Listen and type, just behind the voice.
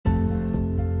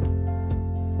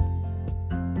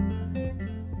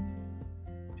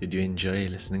Did you enjoy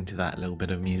listening to that little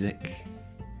bit of music?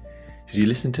 Did you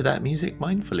listen to that music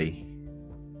mindfully?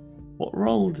 What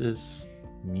role does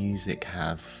music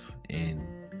have in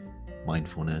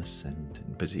mindfulness, and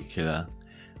in particular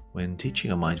when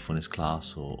teaching a mindfulness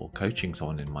class or coaching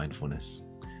someone in mindfulness?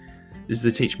 This is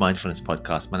the Teach Mindfulness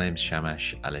podcast. My name is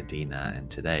Shamash Aladina, and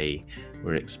today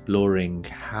we're exploring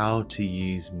how to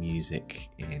use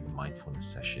music in mindfulness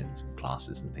sessions and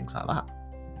classes and things like that.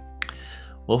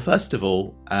 Well, first of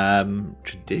all,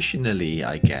 traditionally,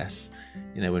 I guess,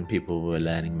 when people were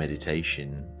learning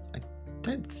meditation, I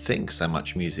don't think so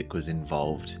much music was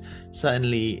involved.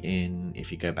 Certainly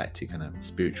if you go back to kind of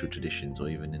spiritual traditions or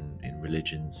even in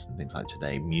religions and things like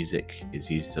today, music is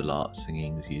used a lot,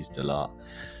 singing is used a lot.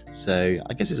 So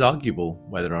I guess it's arguable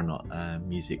whether or not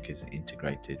music is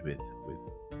integrated with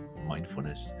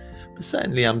mindfulness. But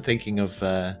certainly I'm thinking of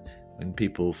when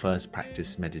people first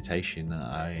practiced meditation,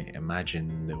 I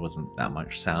imagine there wasn't that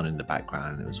much sound in the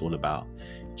background. It was all about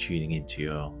tuning into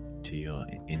your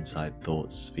inside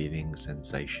thoughts, feelings,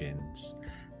 sensations,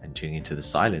 and tuning into the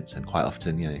silence. And quite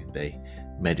often, they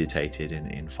meditated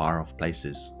in far off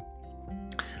places.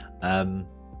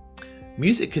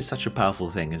 Music is such a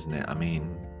powerful thing, isn't it? I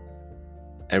mean,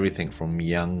 everything from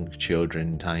young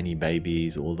children, tiny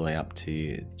babies, all the way up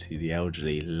to the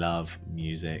elderly love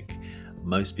music.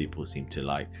 Most people seem to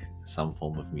like some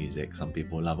form of music. Some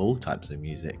people love all types of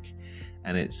music,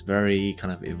 and it's very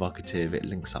kind of evocative. It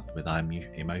links up with our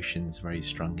emotions very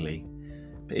strongly.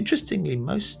 But interestingly,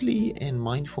 mostly in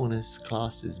mindfulness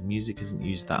classes, music isn't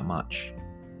used that much.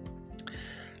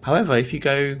 However, if you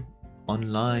go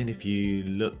online, if you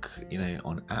look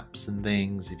on apps and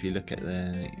things, if you look at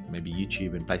maybe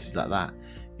YouTube and places like that,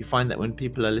 you find that when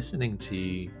people are listening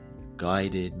to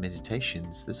guided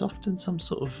meditations, there's often some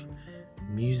sort of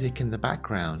music in the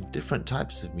background, different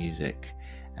types of music.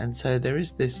 And so there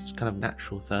is this kind of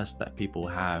natural thirst that people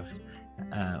have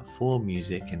for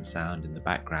music and sound in the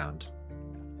background.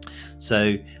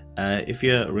 So if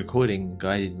you're recording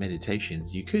guided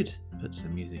meditations, you could put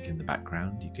some music in the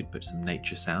background, you could put some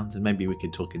nature sounds, and maybe we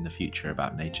could talk in the future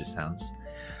about nature sounds.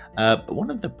 But one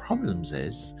of the problems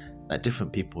is that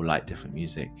different people like different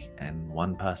music, and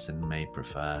one person may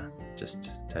prefer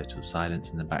just total silence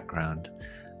in the background.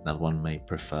 Another one may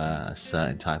prefer a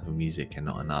certain type of music and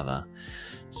not another.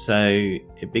 So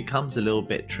it becomes a little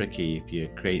bit tricky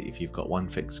if you've got one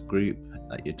fixed group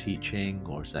that you're teaching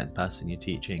or a certain person you're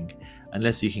teaching,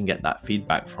 unless you can get that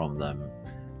feedback from them.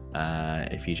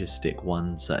 If you just stick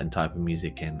one certain type of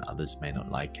music in, others may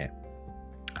not like it.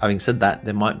 Having said that,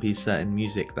 there might be certain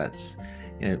music that's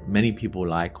many people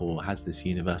like or has this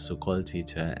universal quality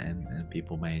to it, and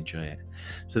people may enjoy it.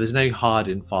 So there's no hard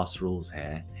and fast rules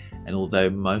here. And although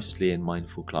mostly in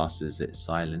mindful classes it's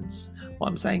silence, what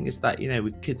I'm saying is that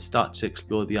we could start to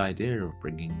explore the idea of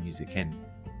bringing music in.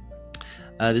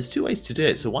 There's two ways to do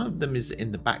it. So one of them is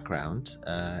in the background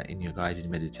in your guided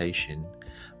meditation.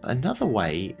 But another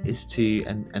way is to,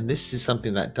 and this is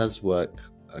something that does work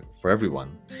for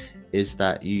everyone, is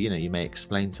that you may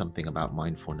explain something about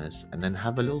mindfulness and then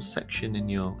have a little section in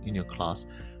your class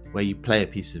where you play a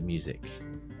piece of music,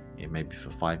 maybe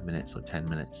for 5 minutes or 10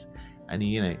 minutes, and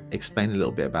you explain a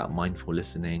little bit about mindful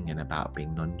listening and about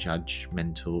being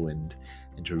non-judgmental and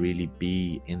to really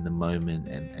be in the moment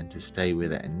and to stay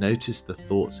with it and notice the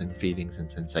thoughts and feelings and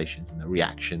sensations and the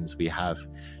reactions we have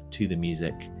to the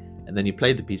music. And then you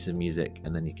play the piece of music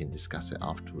and then you can discuss it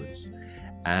afterwards.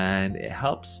 And it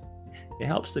helps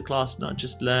the class not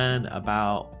just learn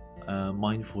about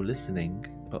mindful listening,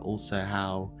 but also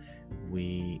how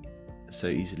we so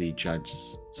easily judge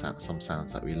some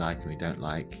sounds that we like and we don't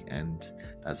like, and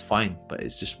that's fine. But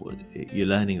it's just what you're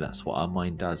learning. That's what our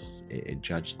mind does. It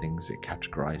judges things, it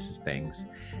categorizes things,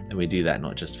 and we do that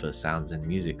not just for sounds and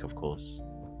music, of course.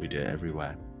 We do it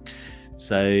everywhere.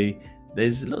 So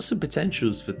there's lots of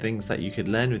potentials for things that you could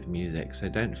learn with music. So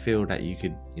don't feel that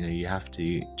you have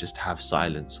to just have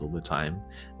silence all the time.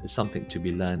 There's something to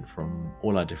be learned from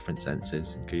all our different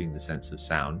senses, including the sense of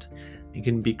sound. You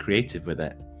can be creative with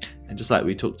it. And just like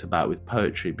we talked about with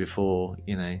poetry before,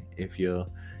 if your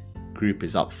group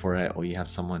is up for it, or you have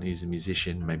someone who's a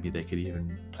musician, maybe they could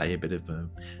even play a bit of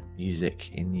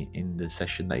music in the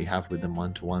session that you have with them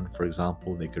one-to-one. For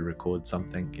example, they could record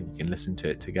something and you can listen to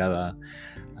it together.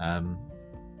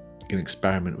 You can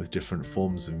experiment with different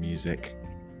forms of music,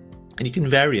 and you can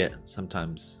vary it.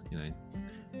 Sometimes,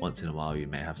 once in a while you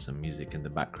may have some music in the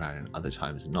background and other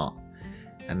times not.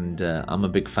 And I'm a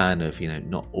big fan of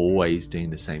not always doing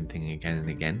the same thing again and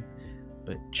again,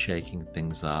 but shaking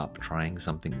things up, trying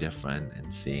something different,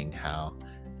 and seeing how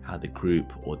the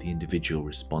group or the individual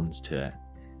responds to it.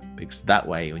 Because that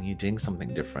way, when you're doing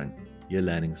something different, you're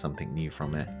learning something new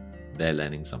from it. They're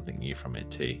learning something new from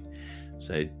it too.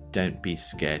 So don't be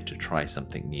scared to try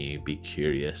something new, be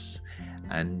curious,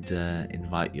 and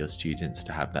invite your students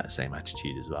to have that same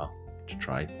attitude as well, to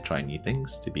try new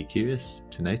things, to be curious,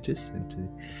 to notice, and to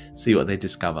see what they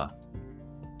discover.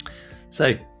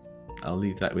 So I'll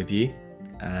leave that with you,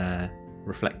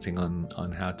 reflecting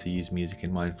on how to use music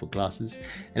in mindful classes.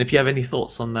 And if you have any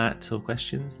thoughts on that or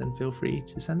questions, then feel free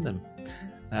to send them.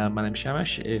 My name's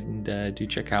Shamash, and do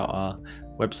check out our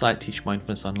website,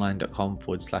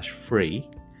 teachmindfulnessonline.com/free.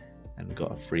 And we've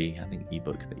got a free, I think,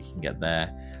 ebook that you can get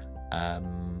there.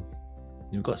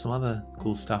 We've got some other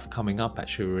cool stuff coming up.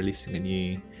 Actually, we're releasing a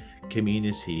new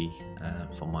community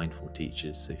for mindful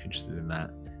teachers. So if you're interested in that,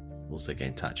 also get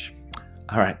in touch.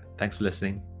 All right. Thanks for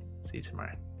listening. See you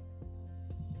tomorrow.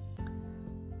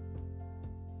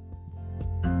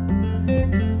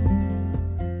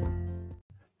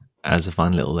 As a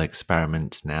fun little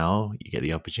experiment now, you get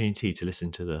the opportunity to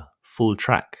listen to the full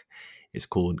track. It's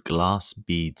called Glass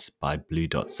Beads by Blue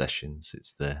Dot Sessions.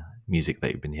 It's the music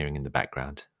that you've been hearing in the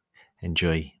background.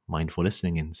 Enjoy mindful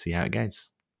listening and see how it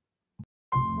goes.